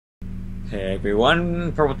Hey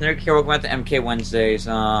everyone, PurpleTanooki's here. Welcome back to MK Wednesdays.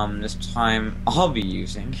 This time we're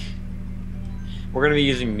gonna be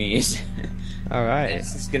using Mies. All right.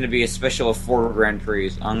 This is gonna be a special of 4 Grand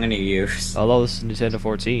Prix. I'm gonna use. Hello, this is Nintendo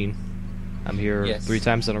 14. I'm here Yes. 3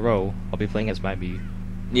 times in a row. I'll be playing as my Mii.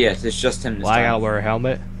 Yes, it's just him this Why I time. gotta wear a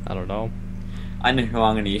helmet? I don't know. I know who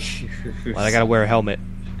I'm gonna use. Why I gotta wear a helmet?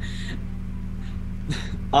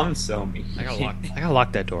 I'm so mean. I gotta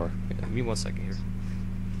lock that door. Give me 1 second here.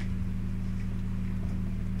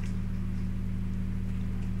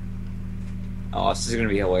 Oh, this is gonna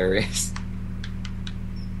be hilarious.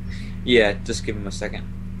 Yeah, just give him a second.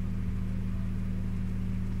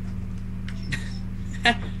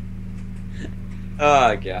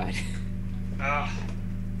 Oh god.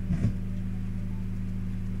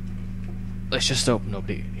 Let's just hope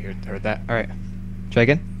nobody here heard that. All right. Try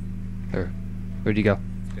again. Or where'd you go?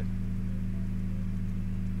 Good.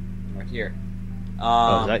 I'm right here.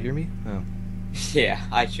 Oh, is that your Mii? Oh. Yeah,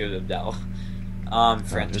 I chose Abdel.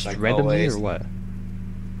 Friends Just like randomly always. or what?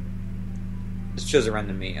 Just chose a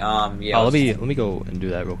random me. Yeah. Oh, let me go and do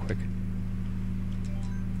that real quick.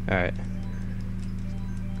 All right.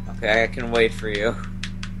 Okay, I can wait for you.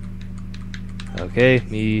 Okay,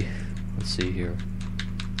 me. Let's see here.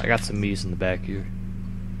 I got some Mii's in the back here.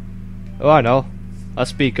 Oh, I know.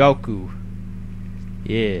 Let's be Goku.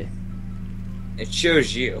 Yeah. It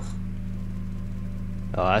chose you.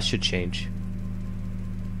 Oh, that should change.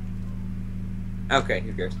 Okay,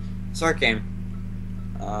 who cares? Start game.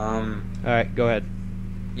 Alright, go ahead.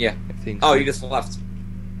 Yeah. Everything's Oh, good. you just left.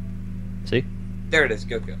 See? There it is,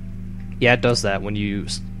 Goku. Yeah, it does that when you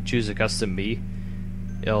choose a custom Mii.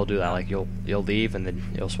 It'll do that. Like you'll leave and then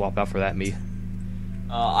you'll swap out for that Mii.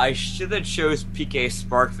 I should have chose PK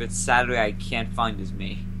Spark, but sadly I can't find his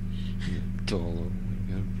me.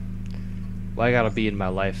 Why I gotta be in my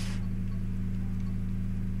life?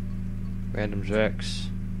 Random Rex.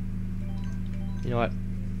 You know what?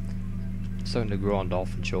 It's starting to grow on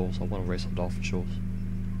Dolphin Shoals. I want to race on Dolphin Shoals.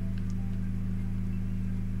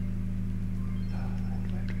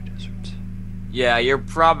 Yeah, you're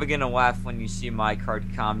probably gonna laugh when you see my card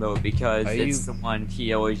combo because Are it's you- the one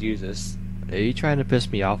he always uses. Are you trying to piss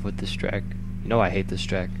me off with this track? You know I hate this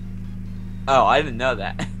track. Oh, I didn't know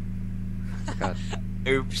that. God, I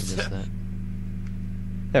Oops. missed that.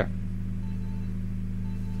 There.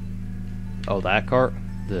 Oh, that cart?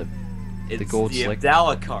 The It's gold the slick.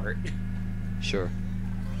 Abdallah cart. Sure.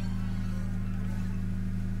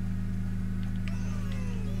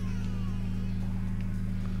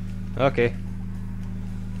 Okay.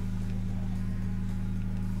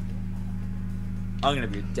 I'm gonna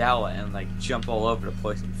be Abdallah and like jump all over the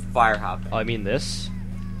place and fire hop. Oh, I mean this?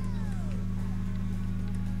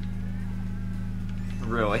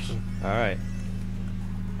 Really? Alright.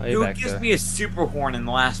 Oh, you Who back gives there. me a super horn in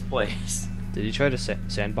last place? Did you try to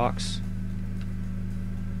sandbox?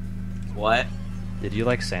 What? Did you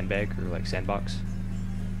like sandbag or like sandbox?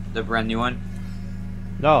 The brand new one?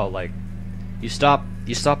 No, like you stop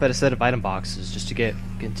at a set of item boxes just to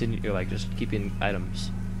continue or like just keeping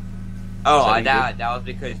items. Oh, Is that that was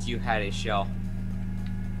because you had a shell.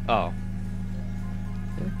 Oh.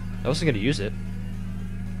 Yeah. I wasn't gonna use it.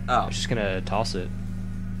 I Oh. was just gonna toss it.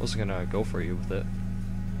 I wasn't gonna go for you with it.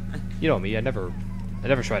 You know me, I never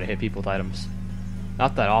try to hit people with items.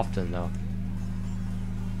 Not that often though.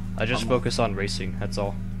 I just focus on racing, that's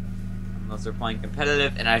all. Unless they're playing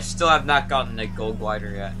competitive, and I still have not gotten a gold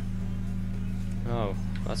glider yet. Oh,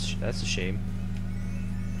 that's a shame.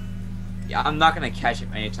 Yeah, I'm not gonna catch it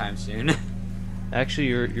anytime soon. Actually,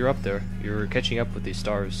 you're up there. You're catching up with these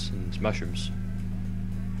stars and mushrooms.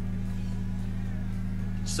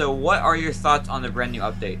 So, what are your thoughts on the brand new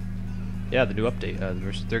update? Yeah, the new update.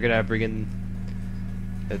 They're gonna bring in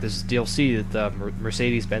this DLC, the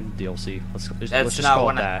Mercedes-Benz DLC. Let's just not call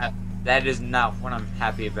what it that. that is not what I'm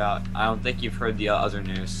happy about. I don't think you've heard the other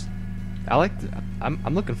news.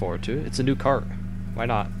 I'm looking forward to it. It's a new cart. Why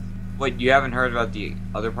not? Wait, you haven't heard about the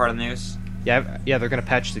other part of the news? Yeah, they're gonna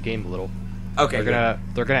patch the game a little. Okay,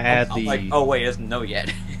 They're gonna add I'm like, oh wait, it doesn't know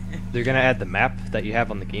yet. they're gonna add the map that you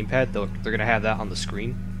have on the gamepad. They're gonna have that on the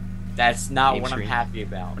screen. That's not Game what screen. I'm happy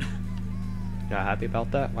about. You're not happy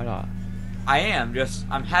about that? Why not? I am,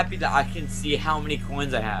 I'm happy that I can see how many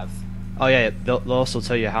coins I have. Oh yeah, they'll also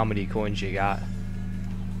tell you how many coins you got.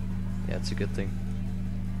 Yeah, it's a good thing.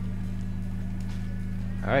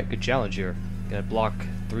 Alright, good challenge here. Gonna block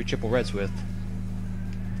 3 triple reds with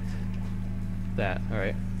that.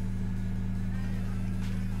 Alright.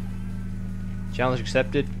 Challenge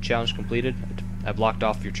accepted. Challenge completed. I blocked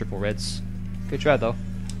off your triple reds. Good try though.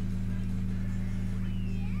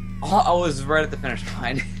 Oh, I was right at the finish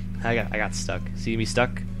line. I got stuck. See me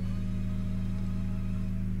stuck?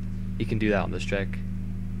 You can do that on this track.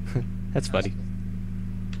 That's funny.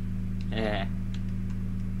 Yeah.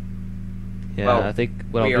 Yeah, Well, I think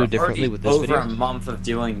what we I'll are do differently already with this over video. a month of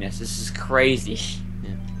doing this. This is crazy.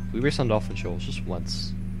 Yeah, we raced on Dolphin Shoals just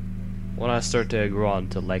once. When I start to grow on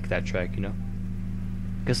to like that track, you know.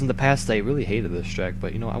 Because in the past I really hated this track,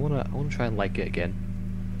 but you know I wanna try and like it again.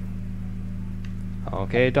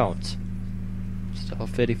 Okay, don't. Still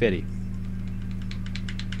fitty.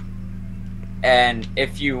 And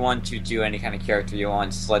if you want to do any kind of character you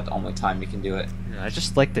want, select the only time you can do it. I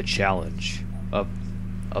just like the challenge of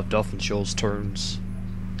Dolphin Shoals turns.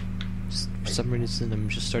 For some reason, I'm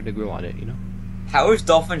just starting to grow on it, you know. How is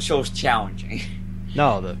Dolphin Shoals challenging?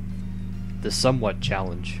 No, the somewhat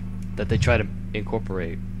challenge that they try to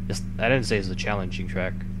incorporate. I didn't say it's a challenging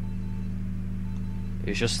track.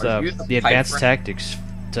 It's just Are you the advanced tactics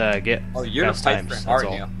to get Oh, you're the fast pipe times. friend, That's aren't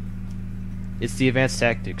all. you? It's the advanced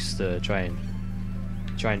tactics to try and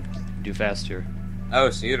do faster.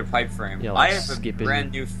 Oh, so you're the pipe frame. Yeah, I like have a skipping-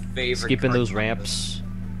 brand new favorite. Skipping Kart those combos. ramps.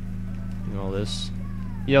 You know this.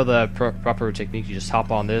 You know the proper technique. You just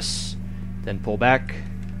hop on this, then pull back,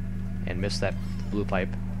 and miss that blue pipe.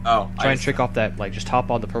 Oh, Try and trick off that, like just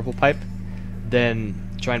hop on the purple pipe, then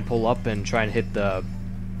try and pull up and try and hit the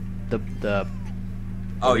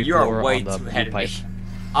Oh, leaf you are blower way on the too blue ahead of me. pipe.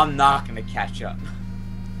 I'm not gonna catch up.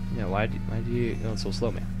 Yeah, why do you going so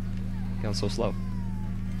slow, man? You're going so slow.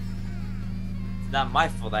 It's not my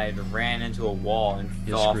fault. I ran into a wall and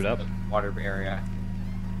You fell off screwed up. the water area.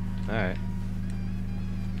 Alright.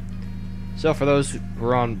 So for those who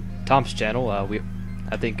are on Tom's channel,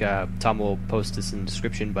 I think Tom will post this in the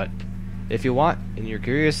description, but if you want and you're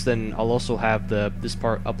curious, then I'll also have this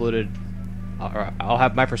part uploaded, or I'll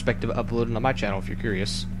have my perspective uploaded on my channel if you're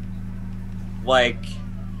curious. Like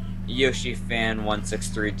Yoshi Fan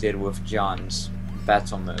 163 did with John's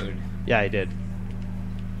battle mode. Yeah, I did.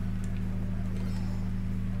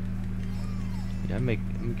 Yeah, I'm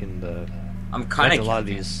making the. I'm kind a of lot of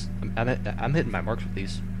these. I'm hitting my marks with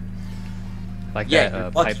these. Like Yeah, that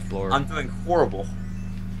you're pipe lucky. blower. I'm doing horrible.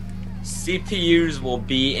 CPUs will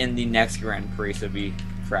be in the next Grand Prix, so be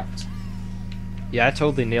prepped. Yeah, I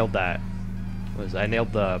totally nailed that. I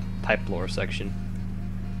nailed the pipe blower section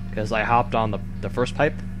because I hopped on the first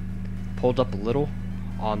pipe, pulled up a little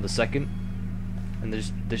on the second, and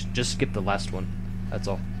just skipped the last one. That's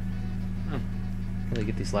all. Really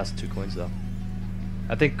get these last 2 coins though.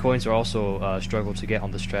 I think coins are also a struggle to get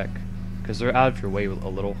on this track because they're out of your way a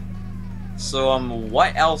little. So,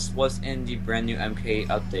 what else was in the brand new MK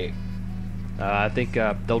update? I think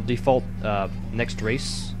they'll default next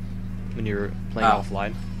race when you're playing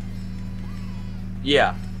offline.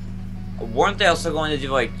 Yeah. Weren't they also going to do,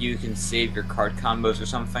 like, you can save your card combos or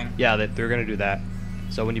something? Yeah, they're gonna do that.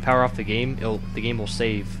 So when you power off the game, the game will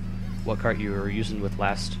save what cart you were using with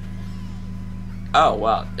last. Oh,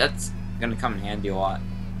 wow. That's gonna come in handy a lot.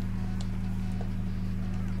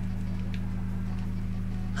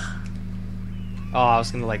 Oh, I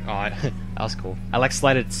was gonna like, that was cool. I like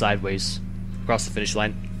slided sideways across the finish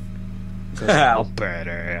line. I'm a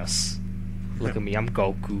badass. Look at me, I'm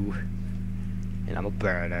Goku, and I'm a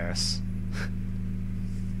badass.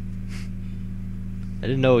 I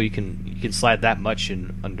didn't know you can slide that much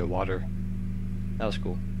in underwater. That was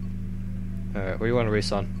cool. All right, where do you want to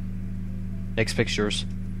race on? Next pictures.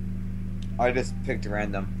 I just picked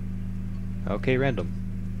random. Okay, random.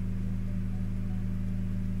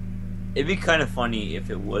 It'd be kind of funny if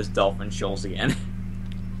it was Dolphin Shoals again.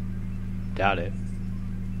 Doubt it.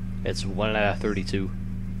 It's 1 out of 32.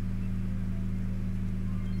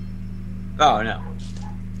 Oh, no.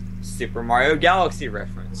 Super Mario Galaxy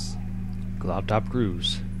reference. Cloud Top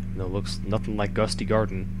Cruise. No, looks nothing like Gusty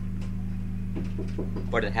Garden.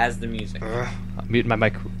 But it has the music. I'm muting my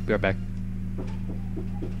mic. Be right back.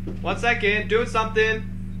 1 second. Doing something.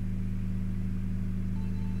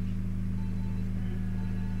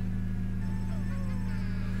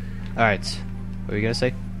 Alright. What were you gonna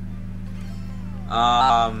say?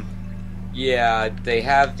 Yeah, they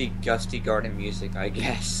have the Gusty Garden music, I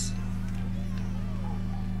guess.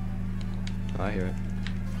 Oh, I hear it.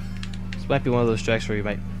 This might be one of those tracks where you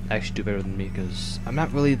might actually do better than me, because I'm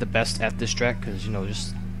not really the best at this track, because, you know,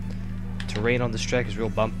 just terrain on this track is real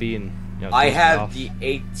bumpy, and, you know, I throws me have off. the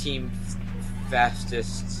 18th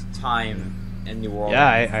fastest time in the world.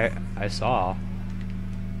 Yeah, I saw.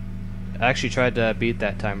 I actually tried to beat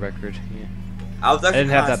that time record. Yeah. I was actually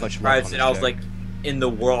didn't have kinda that much luck surprised, on and this I was track. like, in the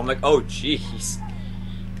world. I'm like, oh, jeez.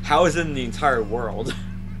 How is it in the entire world?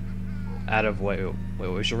 Out of, wait,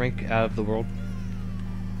 what was your rank out of the world?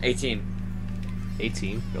 18.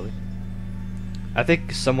 18, really? I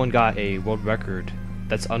think someone got a world record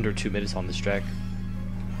that's under 2 minutes on this track.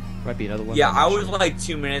 Might be another one. Yeah, but I'm I not was sure. like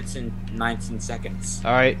 2 minutes and 19 seconds.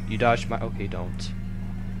 Alright, you dodged my... Okay, don't.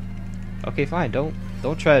 Okay, fine. Don't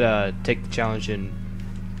try to take the challenge in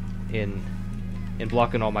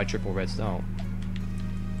blocking all my triple reds. Don't.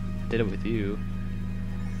 Did it with you.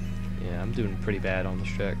 Yeah, I'm doing pretty bad on this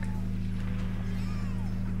track.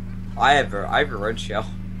 I have a red shell.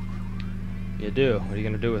 You do. What are you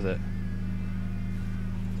gonna do with it?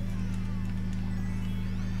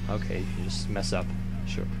 Okay, you just mess up.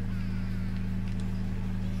 Sure.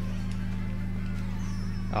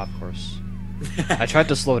 Oh, of course. I tried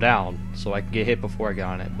to slow down so I could get hit before I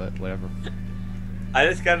got on it, but whatever. I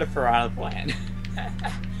just got a piranha plant.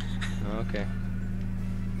 Okay.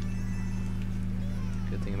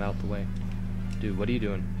 Good thing I'm out the way. Dude, what are you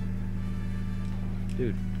doing?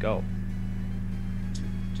 Dude, go.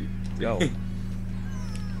 Go. You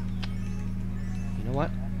know what?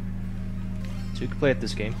 So you can play at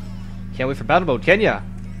this game. Can't wait for battle mode, can ya?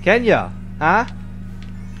 Can ya? Huh?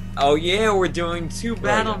 Oh yeah, we're doing 2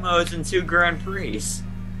 Where are battle ya? modes and 2 Grand Prix.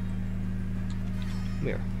 Come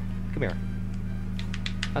here. Come here.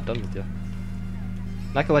 Not done with you.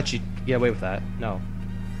 Not gonna let you get away with that. No.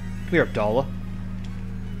 Come here, Abdallah.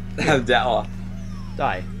 Abdallah.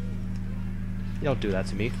 Die. You don't do that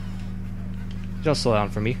to me. You don't slow down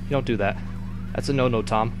for me. You don't do that. That's a no-no,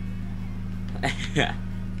 Tom.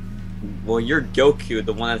 Well, you're Goku,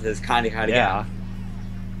 the one that says kinda Yeah.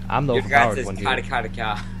 I'm the Your guy overpowered says one kinda here.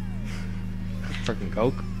 ka. Freaking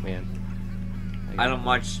Goku, man. I don't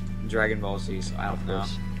watch Dragon Ball Z, so I don't Of know.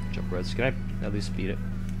 course. Jump reds. Can I at least beat it?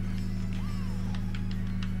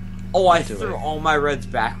 Oh, I Too threw late. all my reds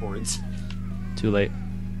backwards. Too late.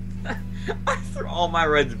 I threw all my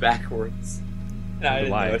reds backwards. No, I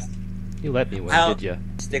didn't Why? notice. You let me win, How- did ya?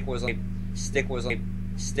 Stick was on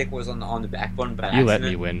the back button by You let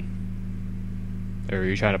accident. me win. Or are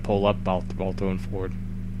you trying to pull up while throwing forward?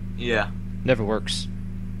 Yeah. Never works.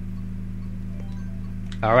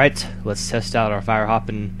 Alright, let's test out our fire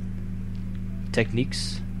hopping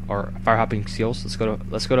techniques. Or fire hopping skills. Let's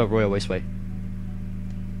go to Royal Raceway.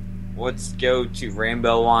 Let's go to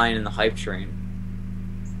Rainbow Line and the Hype Train.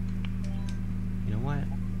 You know what?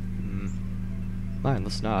 Fine,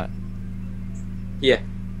 let's not. Yeah.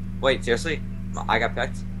 Wait, seriously? I got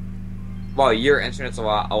picked? Wow, your internet's a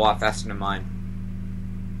lot faster than mine.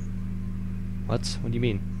 What? What do you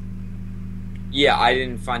mean? Yeah, I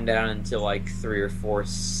didn't find that out until like 3 or 4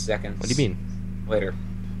 seconds. What do you mean? Later.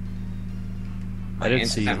 I didn't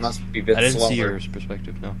see. Internet must be a bit I didn't slower. see your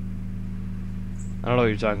perspective. No. I don't know what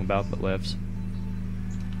you're talking about, but whatevs.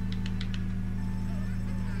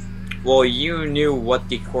 Well, you knew what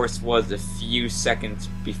the course was a few seconds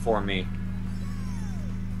before me.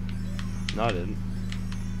 No, I didn't.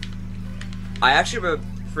 I actually have a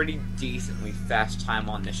pretty decently fast time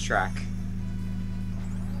on this track.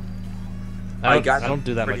 I got don't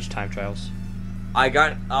do that pretty- much time trials. I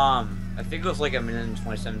got, I think it was like 1 minute and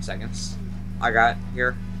 27 seconds. I got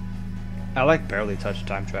here. I like barely touch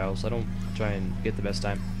time trials. I don't try and get the best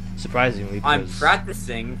time. Surprisingly, I'm because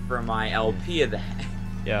practicing for my LP of that.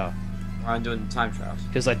 yeah, Where I'm doing the time trials.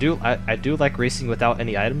 because I do like racing without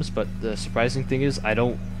any items. But the surprising thing is I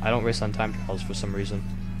don't race on time trials for some reason.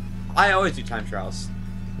 I always do time trials.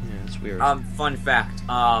 Yeah, it's weird. Fun fact,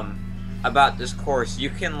 about this course,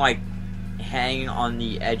 you can like hang on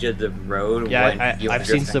the edge of the road. Yeah, when you're I've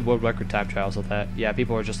seen drifting. some world record time trials of that. Yeah,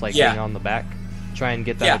 people are just like Yeah. hanging on the back, try and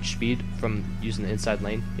get that Yeah. much speed from using the inside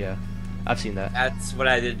lane. Yeah, I've seen that. That's what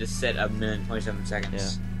I did to sit 1 minute and 27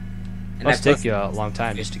 seconds. Yeah. And It must that's take you a long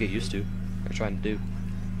time just to get used to. What you're trying to do.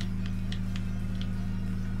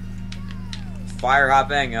 fire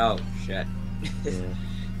hopping. Oh shit! Yeah.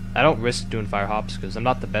 I don't risk doing fire hops because I'm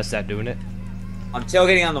not the best at doing it. I'm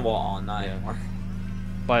tailgating on the wall, not Yeah. anymore.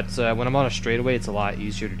 But when I'm on a straightaway, it's a lot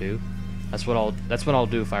easier to do. That's when I'll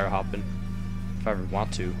do fire hopping if I ever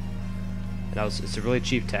want to. And it's a really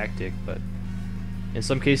cheap tactic, but in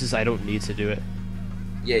some cases I don't need to do it.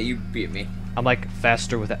 Yeah, you beat me. I'm like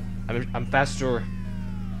faster with I'm faster.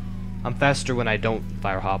 I'm faster when I don't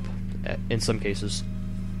fire hop. In some cases.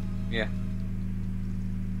 Yeah.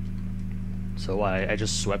 So I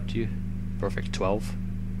just swept you. Perfect 12.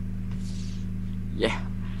 Yeah.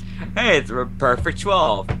 Hey, it's a perfect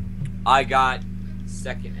 12. I got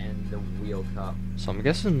second in the wheel cup. So I'm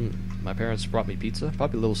guessing my parents brought me pizza.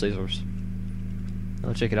 Probably Little Caesars.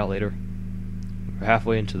 I'll check it out later. We're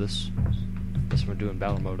halfway into this. Guess we're doing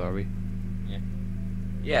battle mode, are we?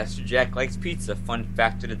 Yeah, so Jack likes pizza. Fun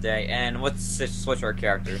fact of the day. And let's switch our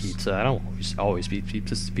characters. Pizza. I don't always eat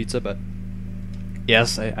pizza, but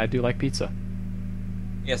yes, I do like pizza.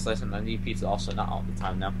 Yes, listen, I eat pizza also, not all the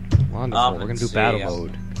time now. Wonderful. We're gonna let's do see, battle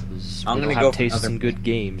mode. Because I'm we gonna don't go have for tastes another- in good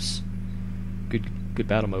games. Good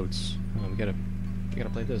battle modes. Oh, we gotta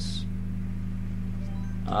play this.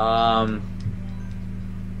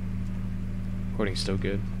 Recording's still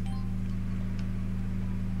good.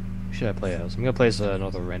 Who should I play as? I'm gonna play as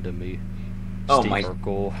another random me. Oh Steve my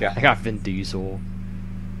Urkel. God. I got Vin Diesel,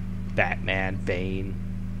 Batman, Bane,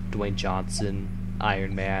 Dwayne Johnson,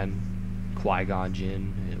 Iron Man, Qui-Gon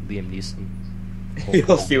Jinn, Liam Neeson.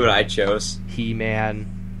 You'll see what I chose. He-Man,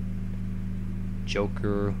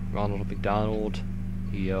 Joker, Ronald McDonald,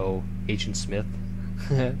 EO, Agent Smith.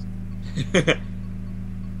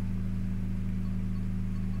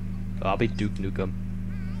 I'll be Duke Nukem.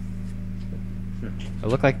 I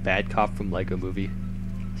look like Bad Cop from Lego Movie.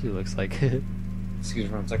 That's who he looks like. Excuse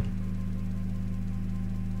me one second.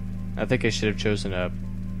 I think I should have chosen a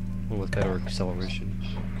one with better acceleration.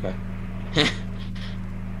 Okay.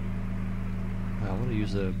 I want to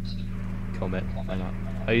use a Comet. Why not?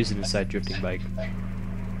 I use an inside drifting bike.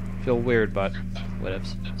 Feel weird, but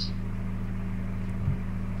whatevs.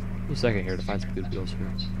 A second here to find some good wheels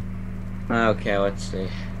here. Okay, let's see.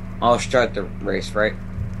 I'll start the race, right?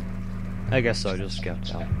 I guess so. Just get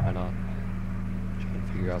down. Why not? Trying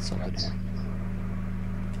to figure out something here.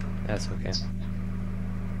 That's okay.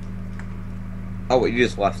 Oh wait, you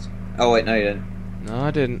just left. Oh wait, no you didn't. No,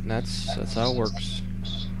 I didn't. That's how it works.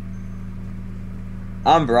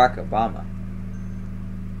 I'm Barack Obama.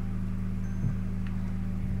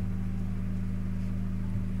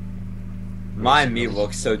 My me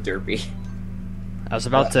looks so derpy. I was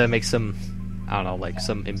about to make some, I don't know, like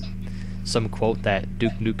some quote that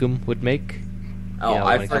Duke Nukem would make. Oh, You know,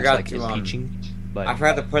 I when it comes forgot like to impeaching. But I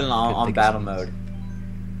forgot to put it on think of battle something. mode.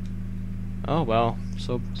 Oh well,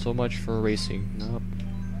 so much for racing. Nope.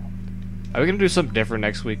 Are we gonna do something different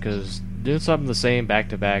next week? Cause doing something the same back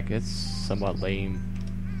to back, it's somewhat lame.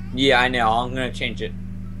 Yeah, I know. I'm gonna change it.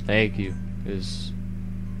 Thank you. Cause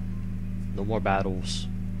no more battles.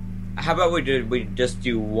 How about we just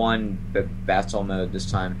do one battle mode this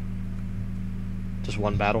time? Just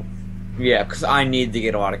one battle. Yeah, because I need to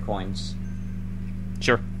get a lot of coins.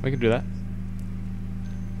 Sure, we can do that.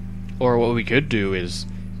 Or what we could do is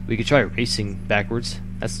we could try racing backwards.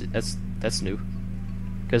 That's new.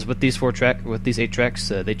 Because with these 8 tracks,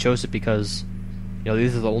 they chose it because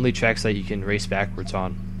these are the only tracks that you can race backwards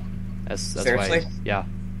on. That's Seriously? why. Yeah.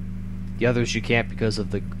 The others you can't because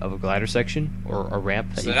of a glider section or a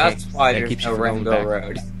ramp that So you that's can't. why that there's keeps no you from going Rainbow back.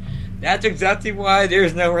 Road. That's exactly why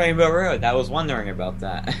there's no Rainbow Road. I was wondering about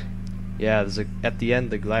that. Yeah, at the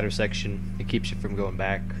end the glider section it keeps you from going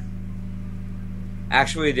back.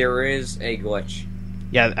 Actually, there is a glitch.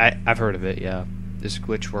 Yeah, I've heard of it. Yeah, this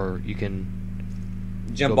glitch where you can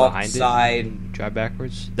Jump go off the behind side. it and drive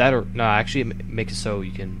backwards. That or no, actually make it so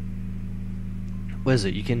you can. What is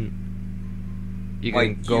it? You can go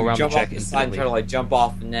around the jump track off the side and instantly. try to like jump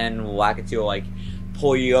off, and then Lakitu will like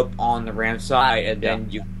pull you up on the ramp side, and then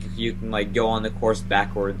you can like go on the course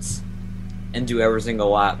backwards and do every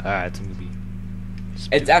single lap. Alright, it's gonna be.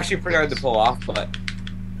 It's actually pretty hard to pull off, but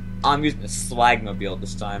I'm using a Slagmobile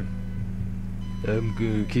this time. I'm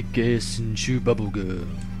gonna kick ass and chew bubblegum.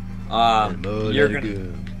 You're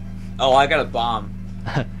gonna. Oh, I got a bomb.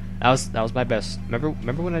 that was my best.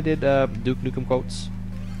 Remember when I did Duke Nukem quotes?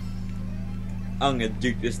 I'm gonna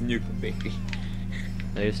Duke this nuke, baby.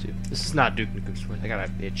 I used to. This is not Duke Nukem's quote. I got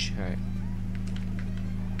a itch. All right.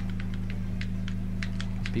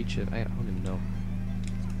 Speed shift. I don't even know.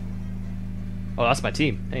 Oh, that's my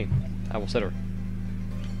team. Hey, I will set her.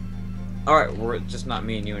 Alright, we're just not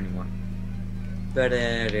me and you anymore. I'm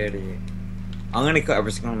gonna kill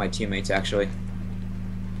every single one of my teammates, actually.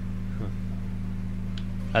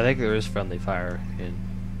 I think there is friendly fire in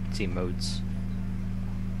team modes.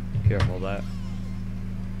 Careful of that.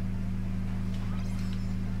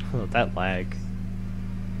 Oh, that lag.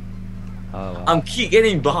 Oh, well. I'm keep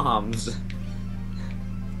getting bombs.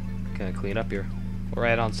 Gonna clean up here. We're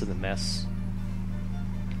right onto the mess.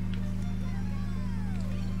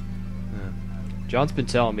 John's been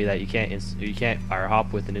telling me that you can't fire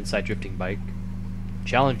hop with an inside drifting bike.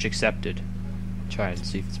 Challenge accepted. Try and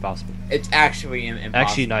see if it's possible. It's actually impossible.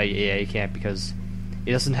 Actually, no, yeah, you can't because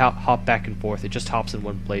it doesn't hop back and forth. It just hops in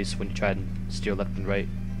one place when you try and steer left and right.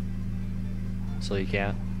 So you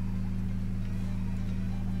can't.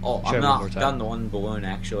 Oh, Try I'm one more not time. done the one balloon,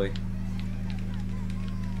 actually.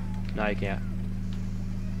 No, you can't.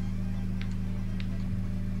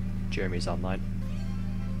 Jeremy's online.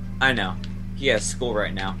 I know. He has school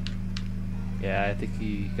right now. Yeah, I think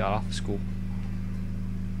he got off of school.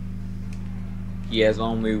 He has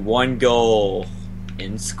only one goal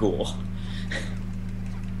in school.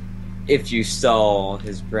 If you saw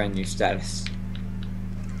his brand new status.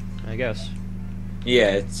 I guess.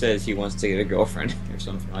 Yeah, it says he wants to get a girlfriend or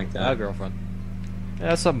something like that. A girlfriend. Yeah,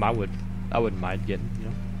 that's something I wouldn't mind getting. You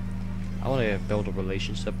know, I want to build a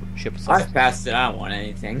relationship with someone. I've passed it. I don't want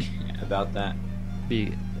anything about that.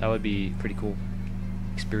 That would be pretty cool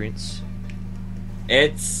experience.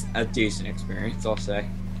 It's a decent experience, I'll say.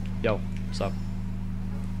 Yo, what's up?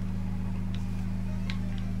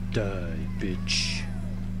 Die, bitch.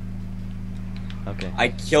 Okay. I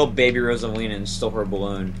killed baby Rosalina and stole her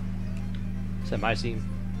balloon. Is that my team?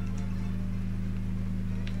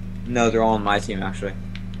 No, they're all on my team, actually.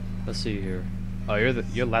 Let's see here. Oh, you're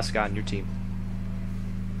the last guy on your team.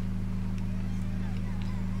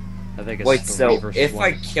 I think it's Wait, 3 so versus if 1.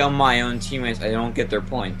 I kill my own teammates, I don't get their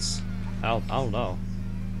points? I don't know.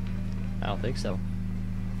 I don't think so.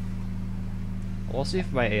 We'll see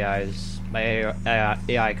if my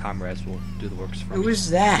AI comrades will do the works for me. Who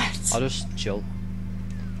is that? I'll just chill.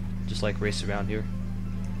 Just like race around here.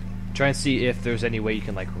 Try and see if there's any way you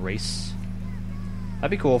can like race.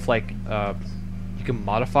 That'd be cool if like you can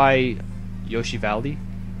modify Yoshi Valley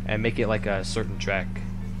and make it like a certain track,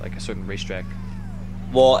 like a certain racetrack.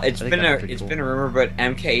 Well, it's been cool. been a rumor, but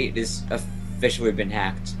MK8 has officially been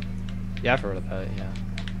hacked. Yeah, I've heard of that. Yeah,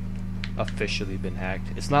 officially been hacked.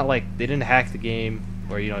 It's not like they didn't hack the game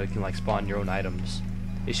where you know you can like spawn your own items.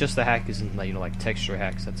 It's just the hack isn't like like texture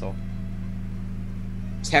hacks. That's all.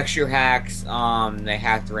 Texture hacks. They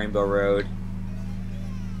hacked Rainbow Road.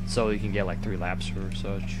 So you can get like 3 laps or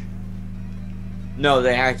such. No,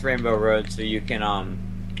 they hacked Rainbow Road so you can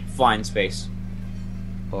find space.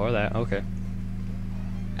 Or that. Okay.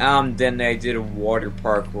 Then they did a water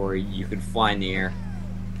park where you could fly in the air.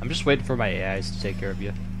 I'm just waiting for my AIs to take care of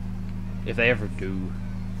you. If they ever do.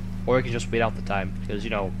 Or we can just wait out the time. Because, you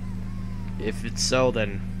know, if it's so,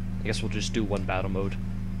 then I guess we'll just do one battle mode.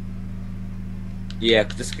 Yeah,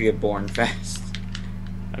 'cause this could get boring fast.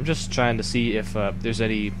 I'm just trying to see if there's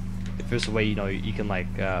a way, you know, you can, like,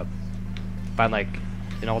 find, like,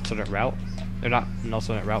 an alternate route. Or not an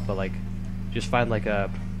alternate route, but, like, just find, like, a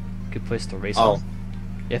good place to race on.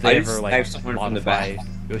 If they ever, like, modify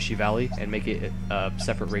Yoshi Valley and make it a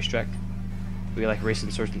separate racetrack. We like race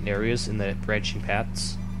in certain areas in the branching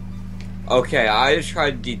paths. Okay, I just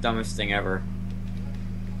tried the dumbest thing ever.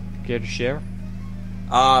 Care to share?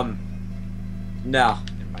 No.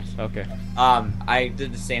 Never mind. Okay. I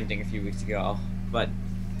did the same thing a few weeks ago, but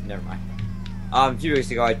never mind. A few weeks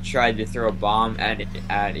ago, I tried to throw a bomb at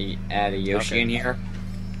a Yoshi in here.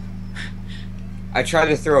 I tried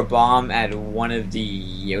to throw a bomb at one of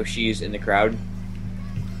the Yoshis in the crowd.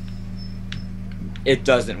 It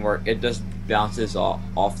doesn't work. It just bounces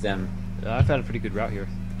off them. I found a pretty good route here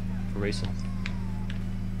for racing.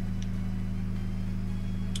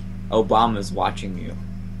 Obama's watching you.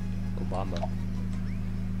 Obama.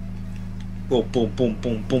 Boom, boom, boom,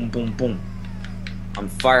 boom, boom, boom, boom. I'm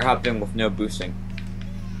fire hopping with no boosting.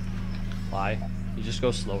 Why? You just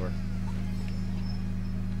go slower.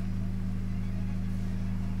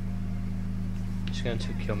 Just going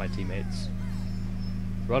to kill my teammates.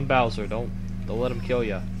 Run, Bowser. Don't let him kill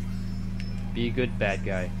ya. Be a good bad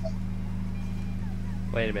guy.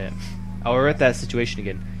 Wait a minute. Oh, we're at that situation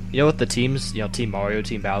again. You know what the teams? You know, Team Mario,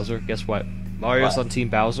 Team Bowser. Guess what? Mario's on Team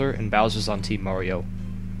Bowser, and Bowser's on Team Mario.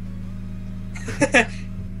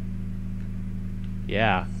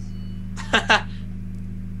 Yeah.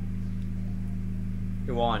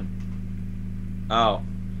 Who won? Oh.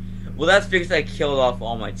 Well, that's because I killed off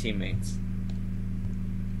all my teammates.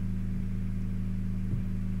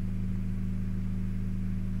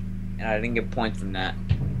 And I didn't get points from that.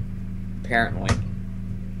 Apparently.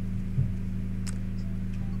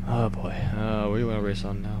 Oh boy. What do you want to race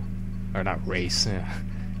on now? Or not race.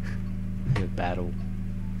 Battle.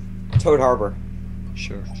 Toad Harbor.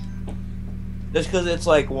 Sure. Just because it's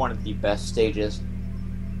like one of the best stages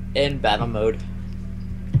in battle mode.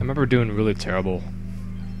 I remember doing really terrible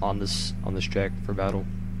on this track for battle.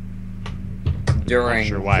 During Not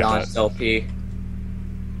sure why, John's LP.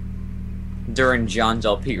 During John's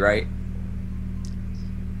LP, right?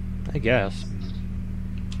 I guess.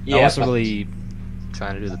 Yeah, I wasn't really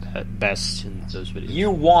trying to do the best in those videos. You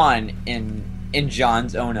won in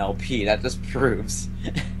John's own LP. That just proves.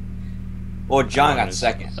 Well, John got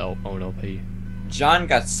second. Own LP. John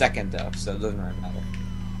got second though, so it doesn't really matter.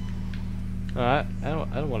 I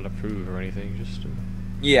don't want to prove or anything. Just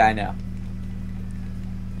Yeah, I know.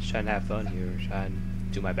 trying to have fun here. Try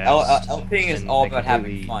and do my best. LPing is all about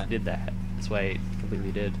having fun. Did that? That's why I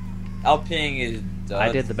completely did. LPing is.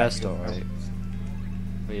 I did the best, alright.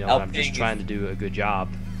 You know, I'm just trying to do a good job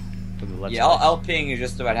for the Let's Yeah, Play. LPing is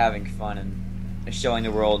just about having fun and showing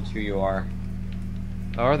the world who you are.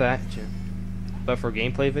 Or that, too. but for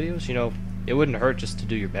gameplay videos, you know, it wouldn't hurt just to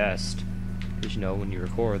do your best. Because, you know, when you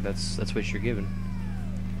record, that's what you're given.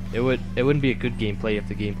 It wouldn't be a good gameplay if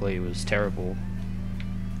the gameplay was terrible.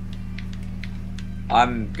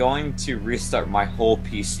 I'm going to restart my whole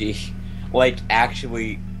PC, like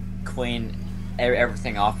actually clean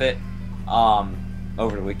everything off it,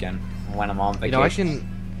 over the weekend when I'm on vacation. You know,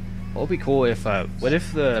 what would be cool if, what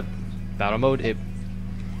if the battle mode,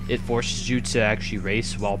 it forces you to actually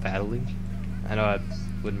race while battling? I know it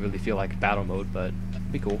wouldn't really feel like battle mode, but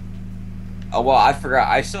it'd be cool. Oh, well, I forgot.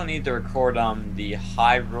 I still need to record the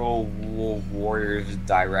Hyrule Warriors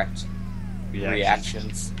direct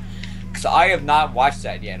reactions. Because I have not watched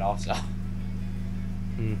that yet, also. Are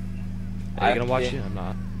you gonna watch it? I'm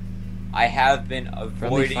not. I have been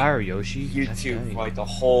avoiding Fire, Yoshi. YouTube for like the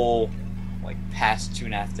whole past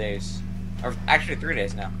 2.5 days. Or actually 3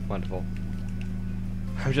 days now. Wonderful.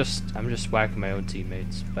 I'm just whacking my own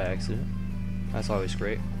teammates by accident. That's always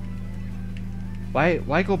great.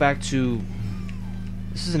 Why go back to...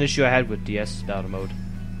 This is an issue I had with DS battle mode.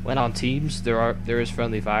 When on teams, there is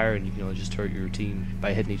friendly fire, and you can only just hurt your team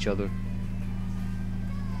by hitting each other.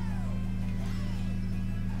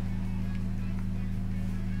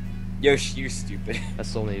 Yoshi, you're stupid.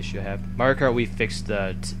 That's the only issue I have. Mario Kart, we fixed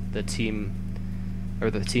the team, or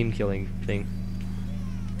the team killing thing.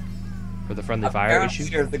 For the friendly fire issue.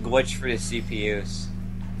 There's the glitch for the CPUs.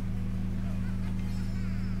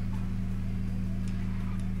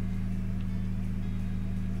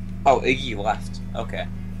 Oh, Iggy left. Okay.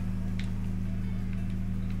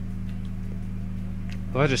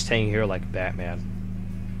 I'll just hang here like Batman.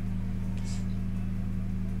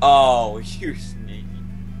 Oh, you sneaky.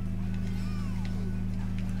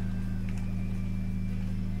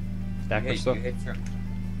 Back You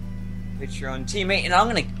hit your own teammate, and I'm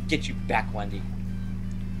gonna get you back, Wendy.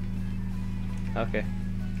 Okay.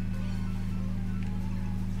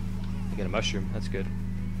 You get a mushroom. That's good.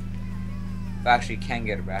 I actually can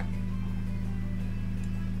get her back.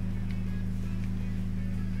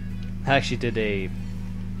 I actually did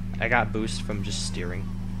I got boost from just steering.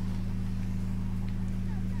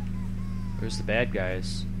 Where's the bad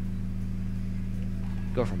guys?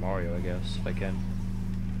 Go for Mario, I guess, if I can.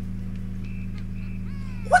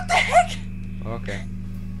 What the heck? Okay.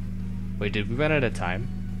 Wait, did we run out of time?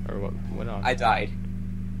 Or what went on? I died.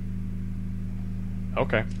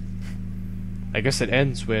 Okay. I guess it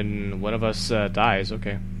ends when one of us dies.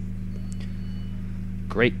 Okay.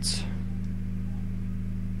 Great.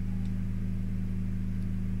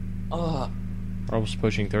 Ugh. We're almost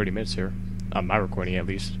pushing 30 minutes here. On my recording, at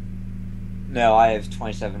least. No, I have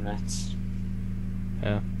 27 minutes.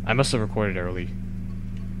 Yeah. I must have recorded early.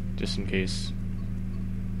 Just in case.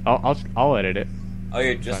 I'll edit it. Oh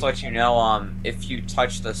yeah, just to let you know, if you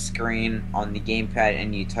touch the screen on the gamepad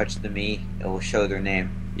and you touch the me, it will show their name.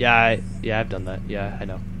 Yeah, I've done that. Yeah, I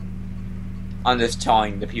know. I'm just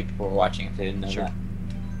telling the people who are watching if they didn't know Sure. that.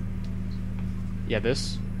 Yeah,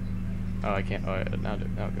 this? Oh, I can't. Oh, now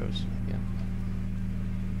it goes. Yeah.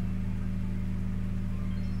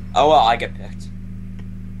 Oh well, I get picked.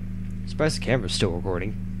 Surprised the camera's still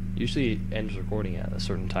recording. Usually it ends recording at a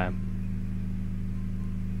certain time.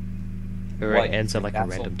 Or it ends at like a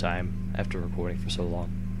random time after recording for so long.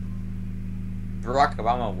 Barack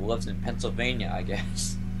Obama lives in Pennsylvania, I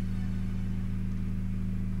guess.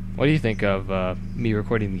 What do you think of me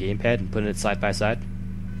recording the gamepad and putting it side by side?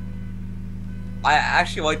 I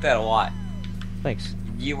actually like that a lot. Thanks.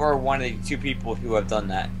 You are one of the 2 people who have done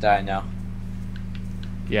that I know.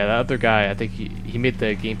 Yeah, the other guy, I think he made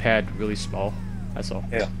the gamepad really small. That's all.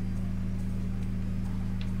 Yeah.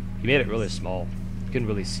 He made it really small. You couldn't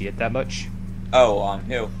really see it that much. Oh,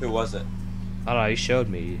 who was it? I don't know, he showed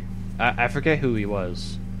me. I forget who he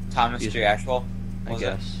was. Thomas J. Ashwell? I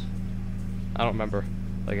guess. I don't remember,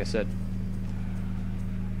 like I said.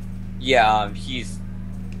 Yeah, he's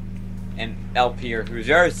an LPer who's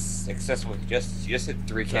very successful. He just hit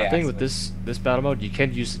 3K. The thing with this battle mode, you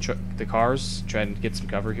can use the cars, try and get some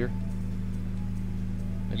cover here.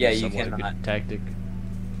 Yeah, you can. cannot. Tactic.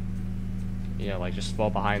 You know, like just fall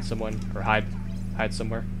behind someone or hide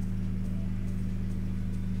somewhere.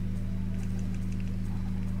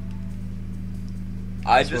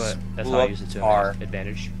 That's how I use it to my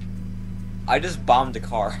advantage. I just bombed the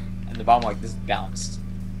car, and the bomb just bounced.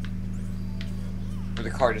 Or the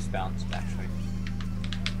car just bounced, actually.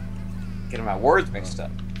 Getting my words mixed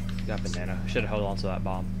up. Got banana. Should have held on to that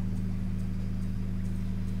bomb.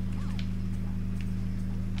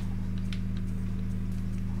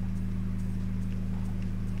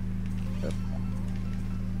 Yep.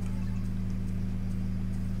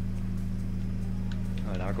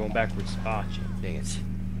 Oh, now we're going backwards. Ah, dang it.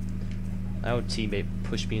 My own teammate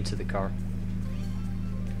pushed me into the car.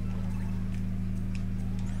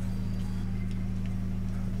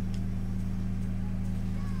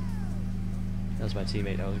 That was my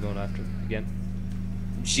teammate I was going after again.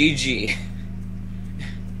 GG.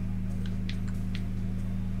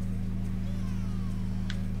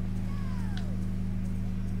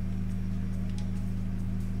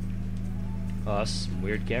 Oh, that's some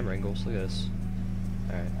weird camera angles. Look at this.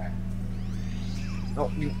 Alright.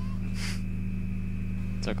 Oh,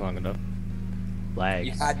 Took long enough. Lags.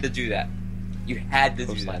 you had to do that. You had to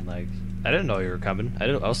do that. Coastline lags. I didn't know you were coming.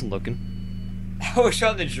 I wasn't looking. I was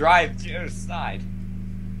trying to drive to the other side.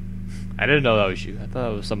 I didn't know that was you. I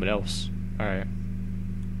thought it was someone else. Alright.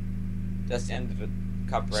 That's the end of the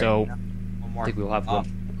cup, right? So, No, one more. I think we'll have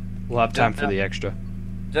one. We'll have time for the extra.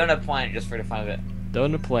 Donut Planet, just for the fun of it.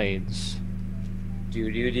 Donut Plains. Do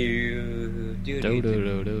do do do Do do do do.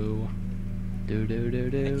 do do. Do do do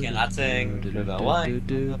do. I cannot sing Do, to do, the do, line.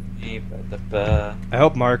 do, do. Ba-da-ba. I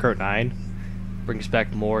hope Mario Kart 9 brings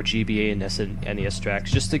back more GBA and NES tracks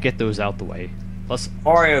just to get those out the way. Plus,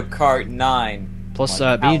 Mario Kart 9.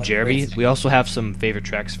 me and Jeremy, we also have some favorite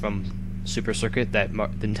tracks from Super Circuit that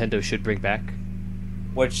Nintendo should bring back.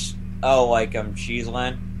 Which, oh, like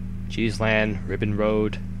Cheeseland. Cheeseland, Ribbon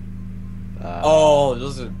Road. Oh,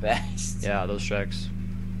 those are the best. Yeah, those tracks.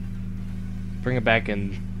 Bring it back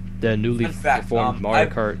in the newly Fun fact, reformed Mario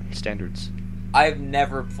Kart standards. I've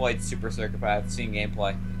never played Super Circuit, but I've seen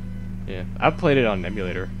gameplay. Yeah, I've played it on an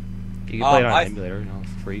emulator. You can play it on an emulator,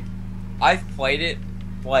 for free. I've played it,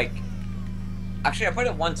 like... Actually, I played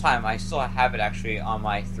it one time. I still have it, actually, on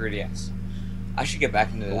my 3DS. I should get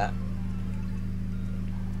back into that.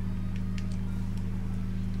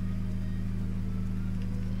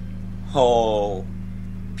 Oh...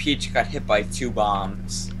 Peach got hit by 2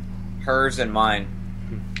 bombs. Hers and mine.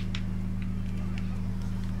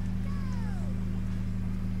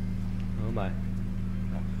 Oh my.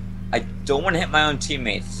 I don't want to hit my own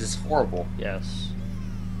teammates. This is horrible. Yes.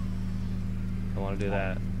 I want to do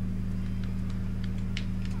that.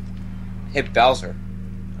 Hit Bowser.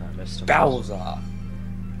 I missed him. Bowser.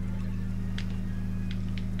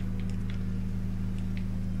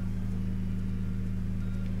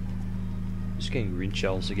 Just getting green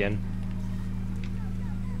shells again.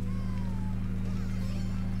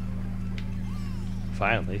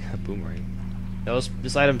 Finally, a boomerang.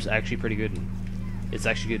 This item's actually pretty good. It's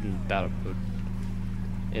actually good in battle mode.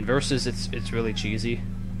 In versus, it's really cheesy.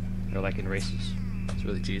 Or like in races, it's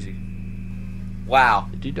really cheesy. Wow.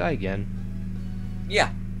 Did you die again?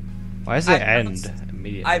 Yeah. Why does it end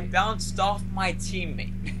immediately? I bounced off my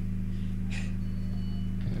teammate.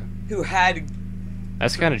 Who had...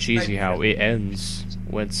 That's kind of cheesy how it ends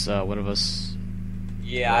once one of us...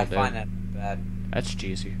 Yeah, I find that bad. That's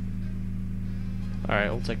cheesy. Alright,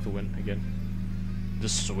 we'll take the win again.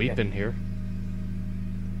 Just sweeping here.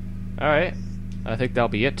 Alright, I think that'll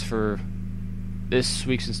be it for this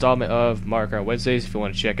week's installment of Mario Kart Wednesdays. If you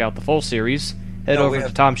want to check out the full series, head over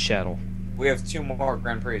to Tom's channel. We have 2 more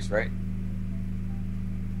Grand Prix, right?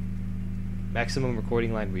 Maximum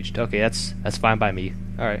recording line reached. Okay, that's fine by me.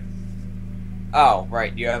 Alright. Oh,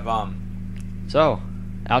 right. You have, So,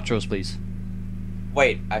 outros, please.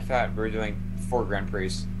 Wait, I thought we were doing 4 Grand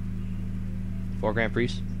Prix. 4 Grand Prix?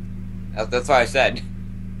 That's what I said.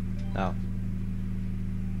 Oh.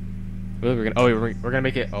 Really, we're gonna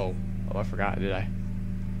make it. Oh, I forgot. Did I?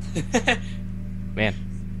 Man.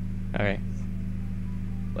 All right.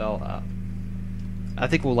 Well, I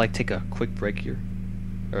think we'll like take a quick break here,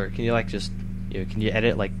 or can you like just can you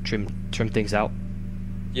edit trim things out?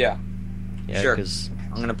 Yeah. Yeah, sure. because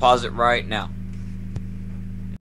I'm gonna pause it right now.